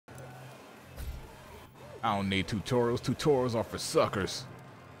I don't need tutorials. Tutorials are for suckers.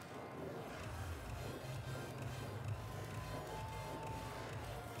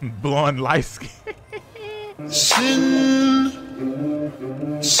 Blonde light skin. Sin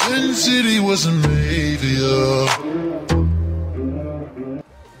City was a mafia.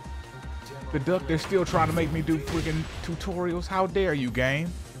 The duck, they're still trying to make me do freaking tutorials. How dare you,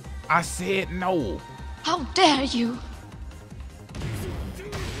 game? I said no. How dare you?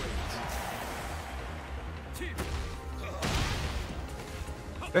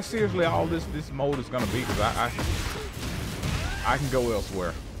 That's seriously all this mode is gonna be, because I can go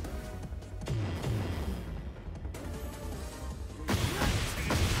elsewhere.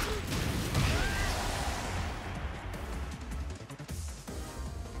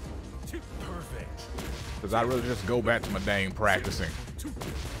 Because I'd rather just go back to my dang practicing.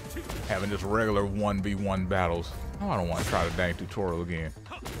 Having just regular 1v1 battles. Oh, I don't want to try the dang tutorial again.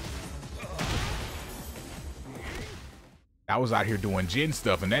 I was out here doing Jin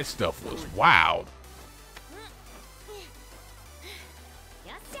stuff, and that stuff was wild.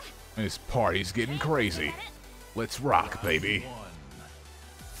 This party's getting crazy. Let's rock, baby.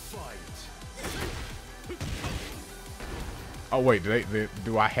 Oh wait,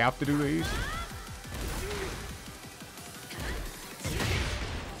 do I have to do these?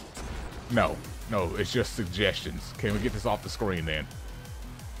 No, it's just suggestions. Can we get this off the screen then?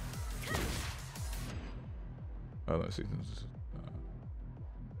 Let's see.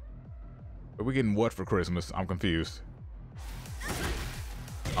 Are we getting what for Christmas? I'm confused.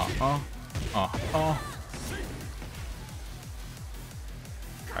 Got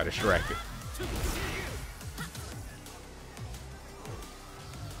distracted.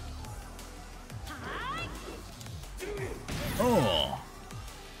 Oh.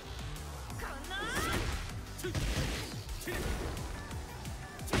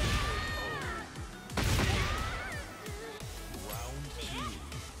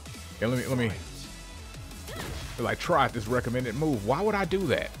 Yeah, let me like try this recommended move. Why would I do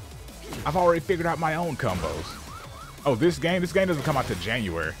that? I've already figured out my own combos. Oh, this game doesn't come out till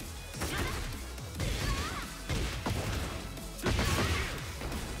January.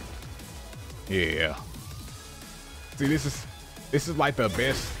 Yeah. See, this is like the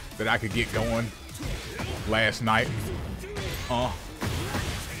best that I could get going last night.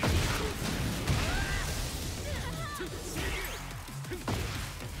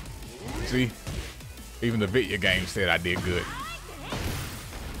 See? Even the video game said I did good.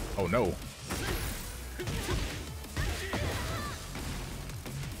 Oh no.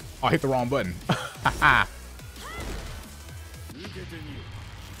 Oh, I hit the wrong button.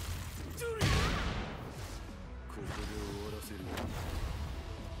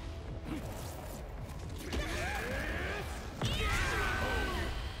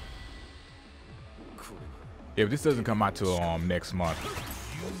 Yeah, but this doesn't come out till next month.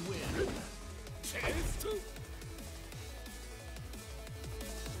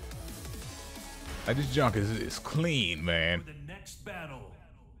 Like, this junk is clean, man. The next battle.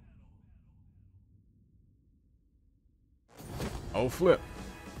 Oh flip.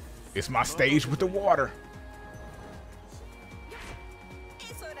 It's my stage with the water.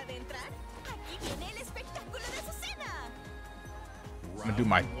 I'm gonna do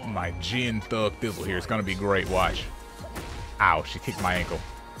my Jin Thug Thizzle here. It's gonna be great. Watch. Ow, she kicked my ankle.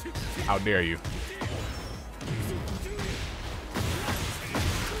 How dare you?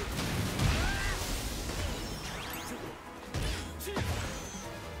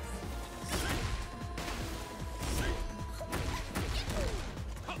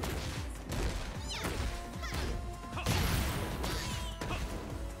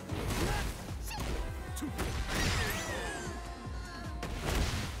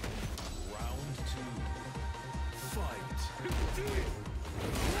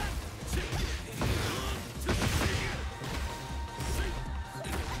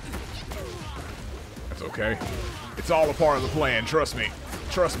 Okay, it's all a part of the plan. Trust me.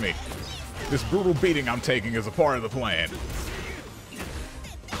 Trust me. This brutal beating I'm taking is a part of the plan.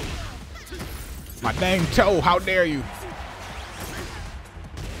 My dang toe, how dare you?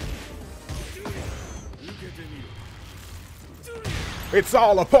 It's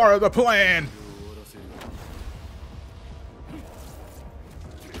all a part of the plan.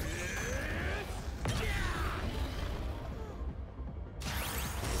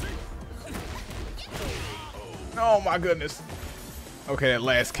 Oh my goodness. Okay, that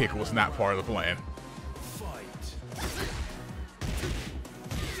last kick was not part of the plan.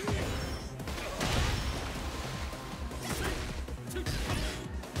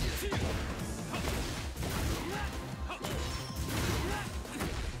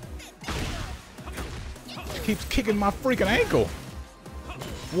 keeps kicking my freaking ankle.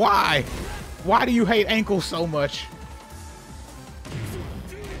 Why? Why do you hate ankles so much?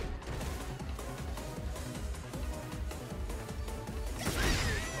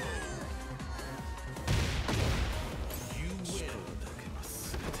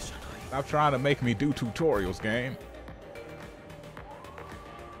 Stop trying to make me do tutorials, game.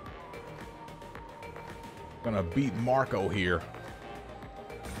 Gonna beat Marco here.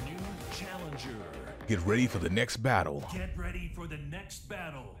 New challenger. Get ready for the next battle. Get ready for the next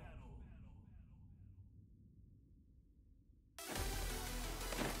battle.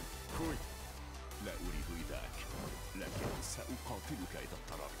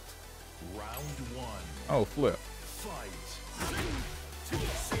 Round one. Oh, flip. Fight.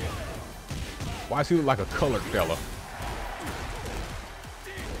 Why does he look like a colored fella?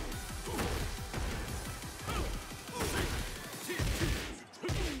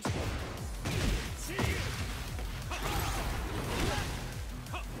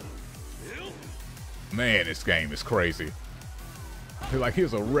 Man, this game is crazy. They're like,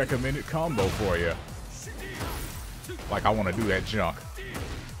 here's a recommended combo for you. Like I want to do that junk.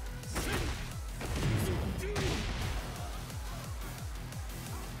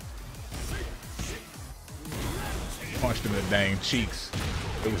 Punched him in the dang cheeks.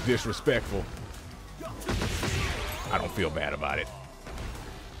 It was disrespectful. I don't feel bad about it.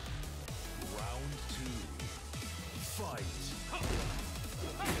 Round two. Fight.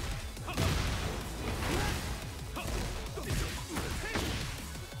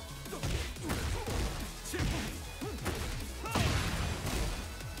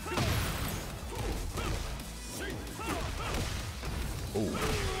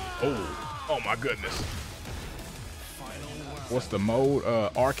 Oh my goodness. What's the mode?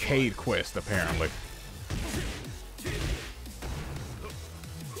 Arcade quest, apparently.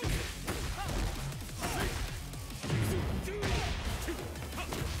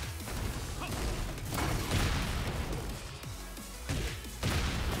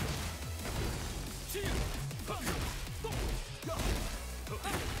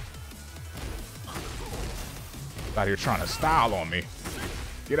 Out here trying to style on me.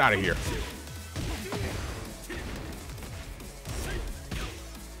 Get out of here.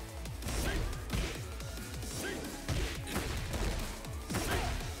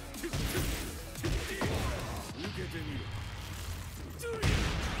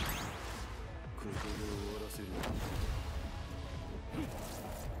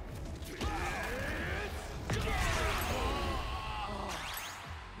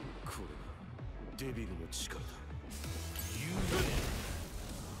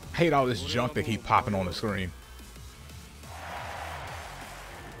 Hate all this junk that keep popping on the screen.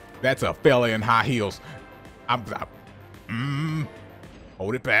 That's a fella in high heels.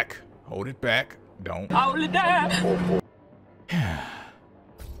 Hold it back. Hold it back. Don't. Hold it down.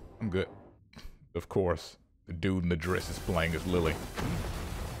 I'm good. Of course, the dude in the dress is playing as Lily.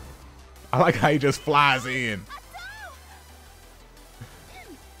 I like how he just flies in.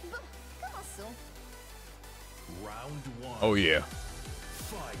 Round one. Oh yeah.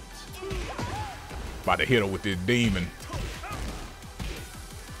 Fight. About to hit her with this demon.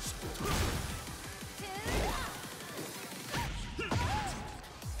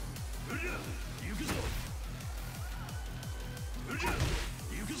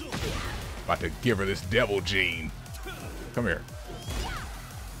 About to give her this devil gene. Come here.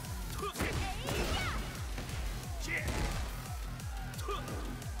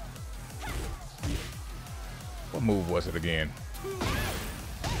 What move was it again?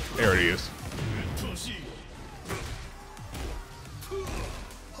 There it is.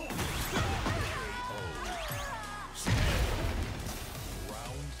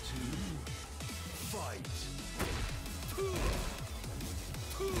 Round two. Fight.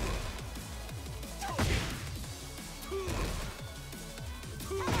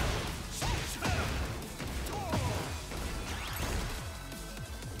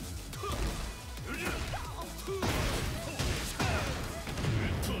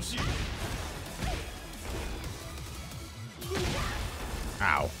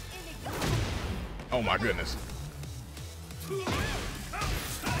 Ow. Oh my goodness.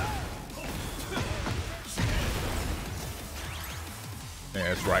 Yeah,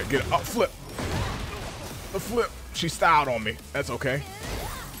 that's right. Get it. Oh, flip. The flip. She styled on me. That's okay.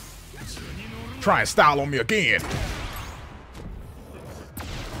 Try and style on me again.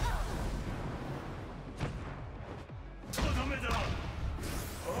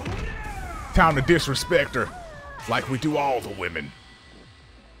 Time to disrespect her like we do all the women.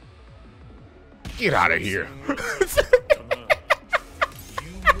 Get out of here. You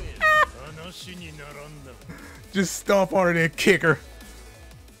win. Just stomp on it and kick her.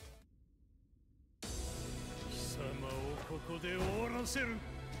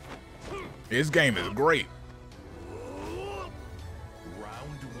 This game is great.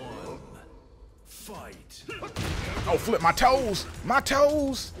 Round 1. Fight. Oh, flip my toes! My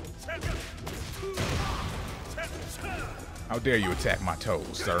toes! How dare you attack my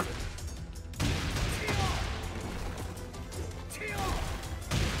toes, sir?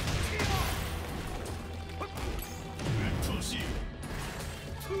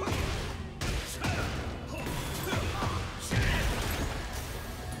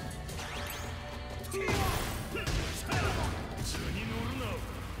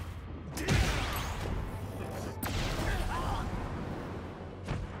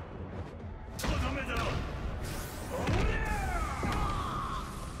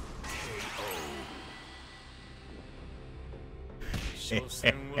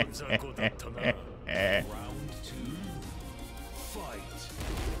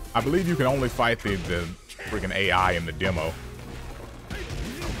 I believe you can only fight the freaking AI in the demo.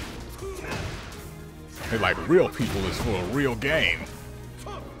 They're like, real people is for a real game.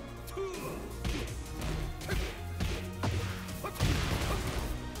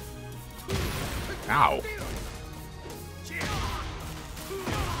 Ow.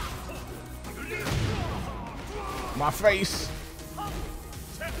 My face.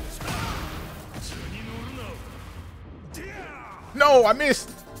 No, I missed.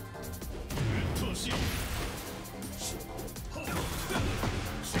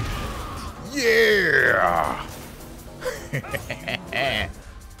 Yeah. Ready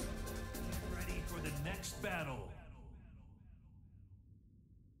for the next battle.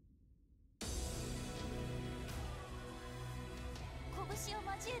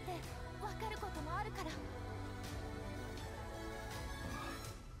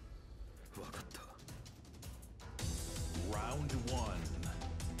 Round 1.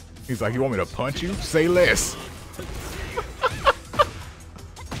 He's like, you want me to punch you? Say less.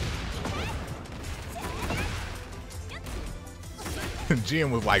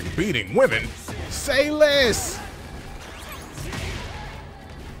 Jim was like, beating women? Say less.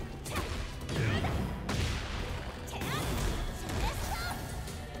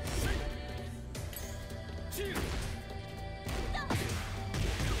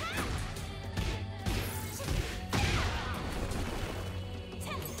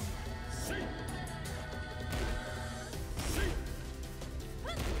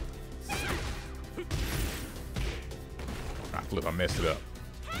 Flip, I messed it up.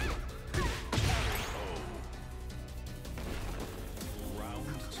 Round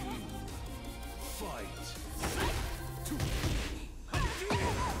 2. Fight.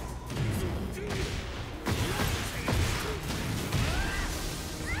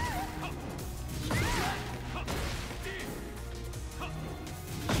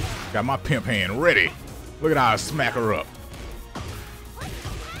 Got my pimp hand ready. Look at how I smack her up.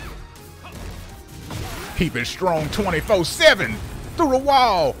 Keep it strong 24/7 through the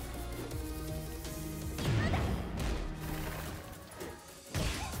wall.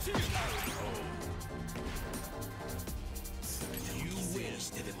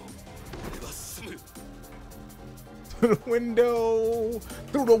 Through the window,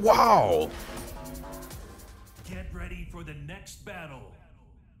 through the wall. Get ready for the next battle.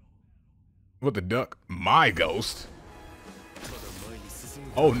 What the duck? My ghost?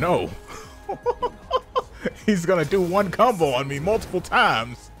 Oh no. He's gonna do one combo on me multiple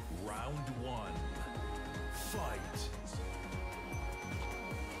times. Round 1. Fight.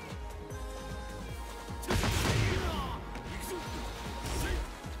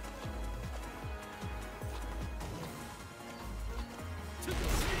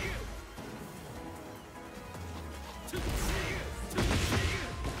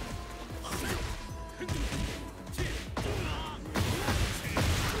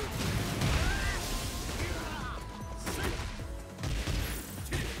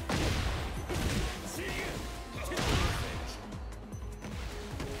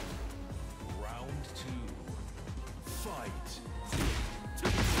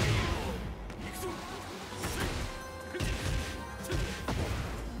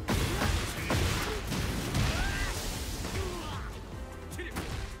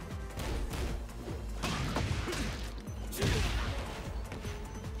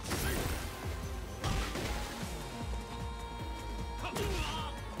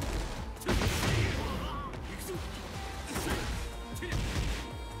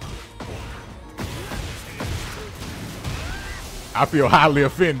 I feel highly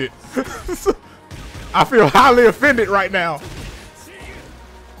offended. I feel highly offended right now.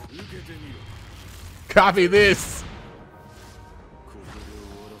 Copy this.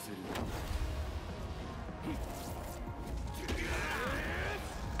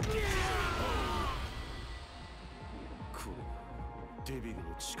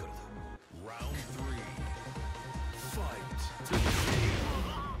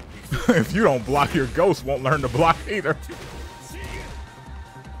 If you don't block, your ghost won't learn to block either.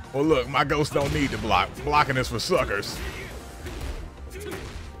 Well, look, my ghost don't need to block. Blocking is for suckers.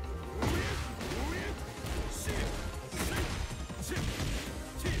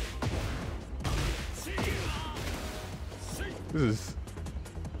 This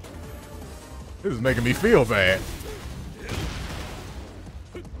is making me feel bad.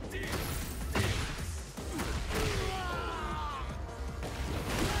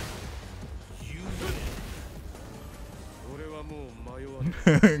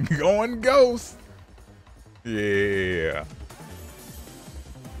 Going ghost. Yeah.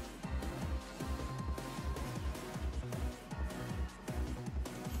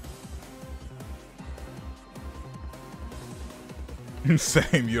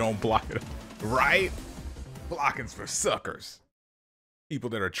 Same, you don't block it. Right? Blocking's for suckers. People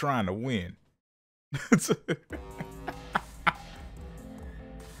that are trying to win.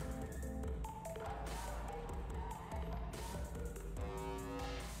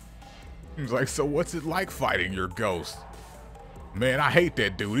 He's like, so what's it like fighting your ghost? Man, I hate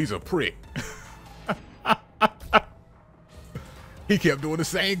that dude. He's a prick. He kept doing the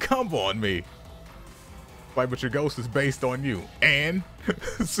same combo on me. Like, but your ghost is based on you. And?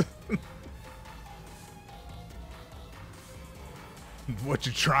 What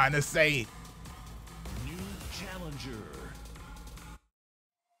you trying to say? New challenger.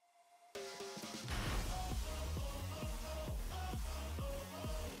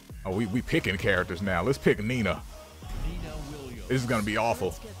 Oh, we picking characters now. Let's pick Nina. Nina Williams. This is gonna be awful.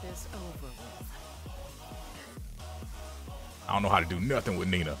 Let's get this over with. I don't know how to do nothing with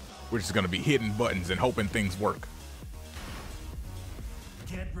Nina. We're just gonna be hitting buttons and hoping things work.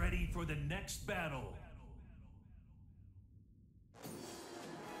 Get ready for the next battle.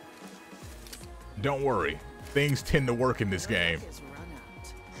 Don't worry, things tend to work in this game, Is run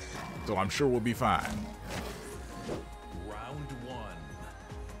out. so I'm sure we'll be fine. Round one.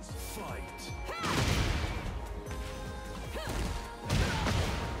 Fight.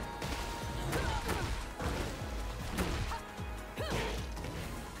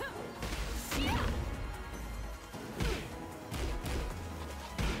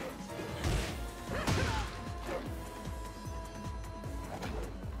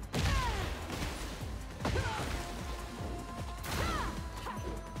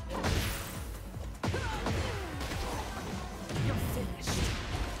 You're finished.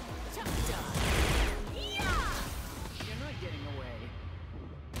 Done. Yeah! You're not getting away.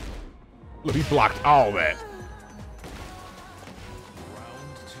 Look, he blocked all that.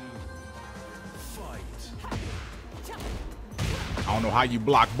 Round two. Fight. I don't know how you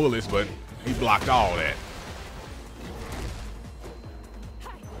block bullets, but he blocked all that.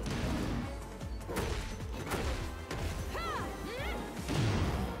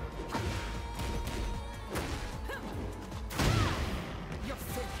 You're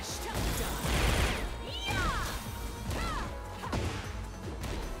finished. Done. Yeah!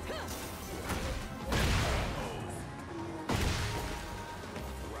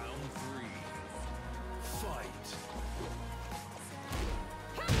 Round three. Fight. It's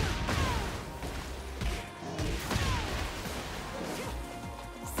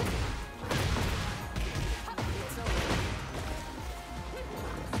over.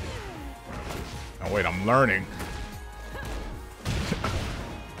 Oh wait, I'm learning.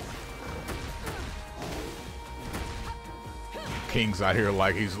 King's out here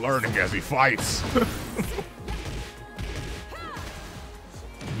like he's learning as he fights. You're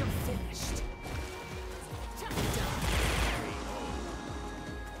finished. Done.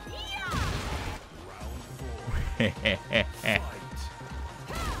 Yeah! Round four. Fight.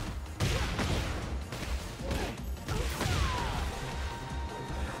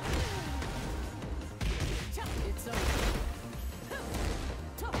 It's over.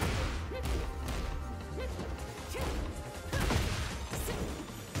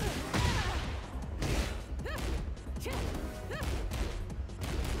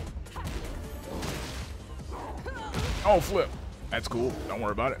 Oh, flip. That's cool. Don't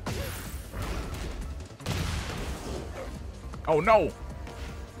worry about it. Oh, no.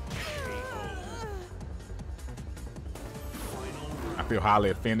 I feel highly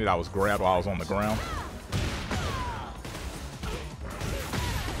offended. I was grabbed while I was on the ground.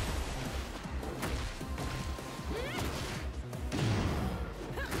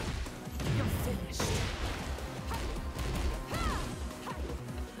 You're finished.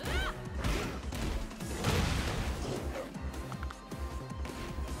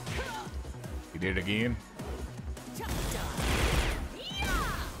 did it again. It's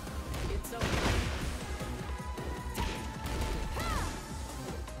over.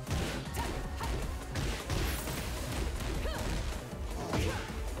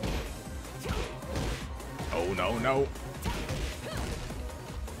 Oh, no, no.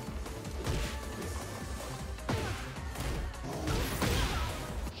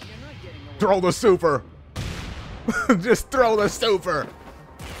 You're not getting away. Throw the super. Just throw the super.